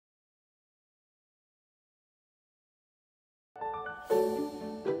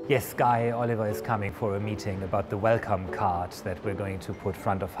Yes, Guy Oliver is coming for a meeting about the welcome card that we're going to put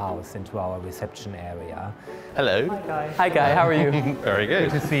front of house into our reception area. Hello. Hi, Guy. Hi, Guy. How are you? Very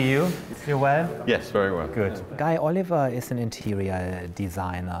good. Good to see you. You're well? Yes, very well. Good. Guy Oliver is an interior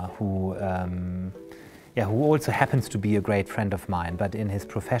designer who also happens to be a great friend of mine, but in his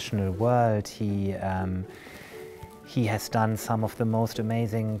professional world, he has done some of the most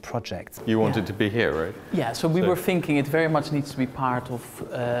amazing projects. You wanted to be here, right? Yeah, so we were thinking it very much needs to be part of,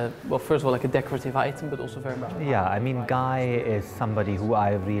 well, first of all, like a decorative item, but also very much. Yeah, I mean, Guy is somebody who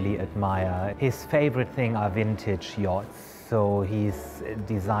I really admire. His favorite thing are vintage yachts, so he's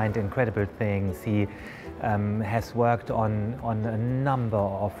designed incredible things. He has worked on a number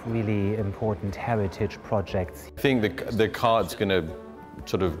of really important heritage projects. I think the card's going to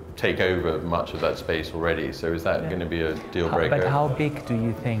sort of take over much of that space already, so is that going to be a deal breaker? But how big do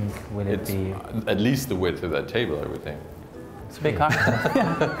you think will it be? At least the width of that table, I would think. It's a big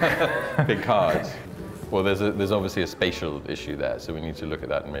card. Big cards. Well, there's obviously a spatial issue there, so we need to look at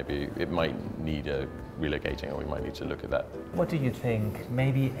that, and maybe it might need a relocating, or we might need to look at that. What do you think?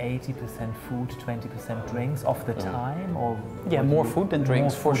 Maybe 80% food, 20% drinks of the time, or yeah, more food than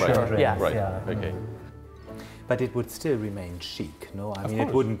drinks for sure. Drinks, yeah. Right. Yeah. Okay. But it would still remain chic, no? I mean,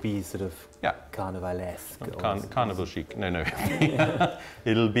 it wouldn't be sort of carnivalesque. Carnival chic. No.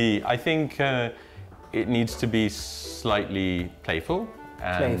 It'll be. I think it needs to be slightly playful.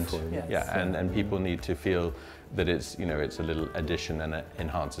 And, yes. And people need to feel that it's it's a little addition and it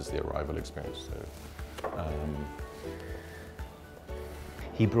enhances the arrival experience. So,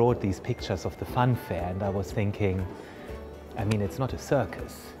 He brought these pictures of the fun fair, and I was thinking, I mean, it's not a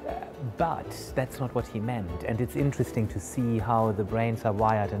circus, but that's not what he meant. And it's interesting to see how the brains are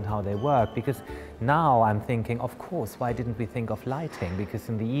wired and how they work, because now I'm thinking, of course, why didn't we think of lighting? Because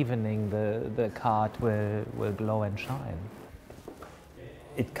in the evening, the card will glow and shine.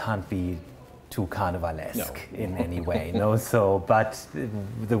 It can't be too carnivalesque in any way, no? So, but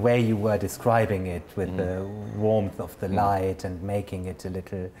the way you were describing it with the warmth of the light and making it a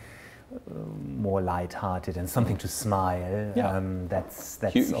little more light-hearted and something to smile, that's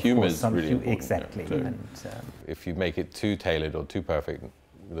of humor's course really important. Exactly. Yeah. And, if you make it too tailored or too perfect,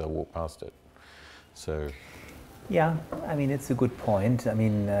 they'll walk past it. So. Yeah, I mean, it's a good point. I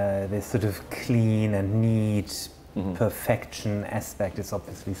mean, this sort of clean and neat perfection aspect is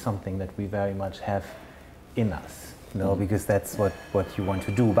obviously something that we very much have in us, because that's what you want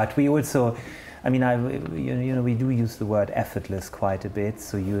to do. But we also, I mean, we do use the word effortless quite a bit.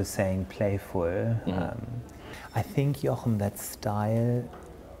 So you're saying playful. I think, Jochen, that style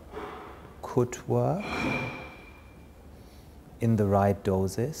could work in the right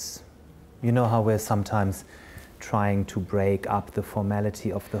doses. You know how we're sometimes trying to break up the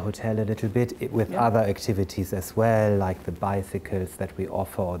formality of the hotel a little bit with other activities as well, like the bicycles that we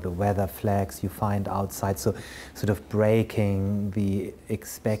offer or the weather flags you find outside. So sort of breaking the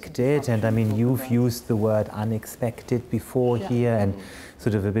expected. And I mean, you've used the word unexpected before here, and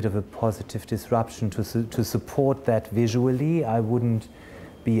sort of a bit of a positive disruption to support that visually. I wouldn't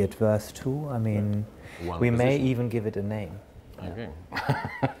be adverse to. I mean, we may even give it a name. Okay.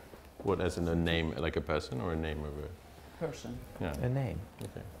 What, as in a name, like a person, or a name of a person? Yeah. A name.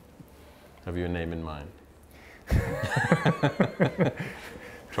 Okay. Have you a name in mind?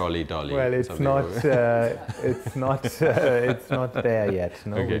 Trolley, Dolly. Well, it's not. It's not there yet.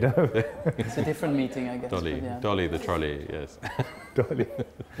 No, okay. We don't. It's a different meeting, I guess. Dolly, Dolly the trolley. Yes. Dolly.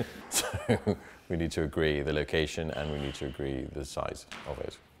 So we need to agree the location, and we need to agree the size of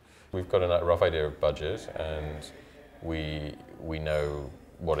it. We've got a rough idea of budget, and we know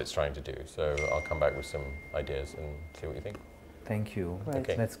what it's trying to do. So I'll come back with some ideas and see what you think. Thank you. Right.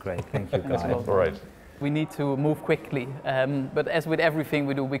 Okay. That's great. Thank you, guys. All right. We need to move quickly, but as with everything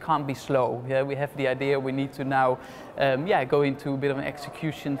we do, we can't be slow. Yeah, we have the idea. We need to now, go into a bit of an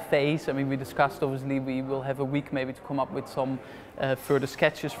execution phase. I mean, we discussed obviously we will have a week maybe to come up with some further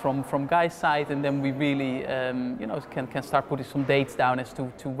sketches from Guy's side, and then we really, can start putting some dates down as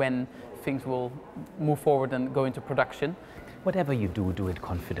to when things will move forward and go into production. Whatever you do, do it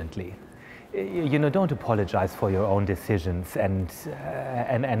confidently. Don't apologize for your own decisions and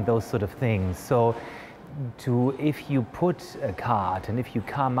those sort of things. So, if you put a card and if you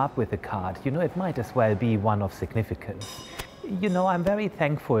come up with a card, it might as well be one of significance. I'm very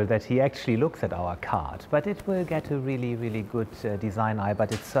thankful that he actually looks at our card, but it will get a really, really good design eye,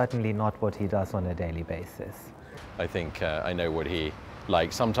 but it's certainly not what he does on a daily basis. I think I know what he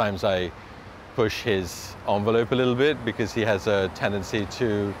likes. Sometimes I push his envelope a little bit because he has a tendency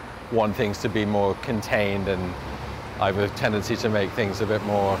to want things to be more contained, and I have a tendency to make things a bit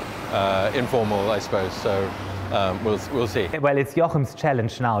more informal, I suppose. So we'll see. Well, it's Joachim's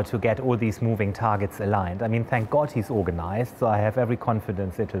challenge now to get all these moving targets aligned. I mean, thank God he's organized, so I have every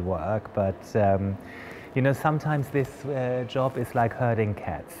confidence it'll work. But, you know, sometimes this job is like herding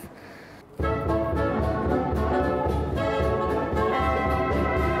cats.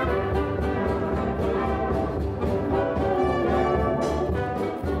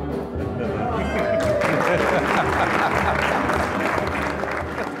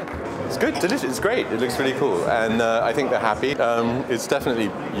 It's good, delicious, it's great, it looks really cool, and I think they're happy. It's definitely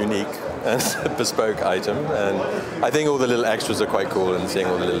unique and a bespoke item, and I think all the little extras are quite cool, and seeing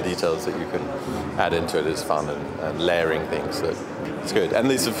all the little details that you can add into it is fun, and layering things, so it's good. And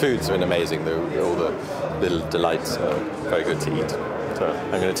these foods have been amazing, all the little delights are very good to eat. So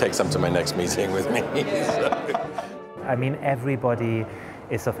I'm going to take some to my next meeting with me. I mean, everybody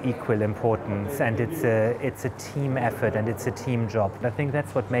is of equal importance, and it's a team effort and it's a team job. I think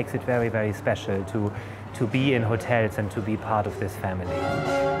that's what makes it very, very special to be in hotels and to be part of this family.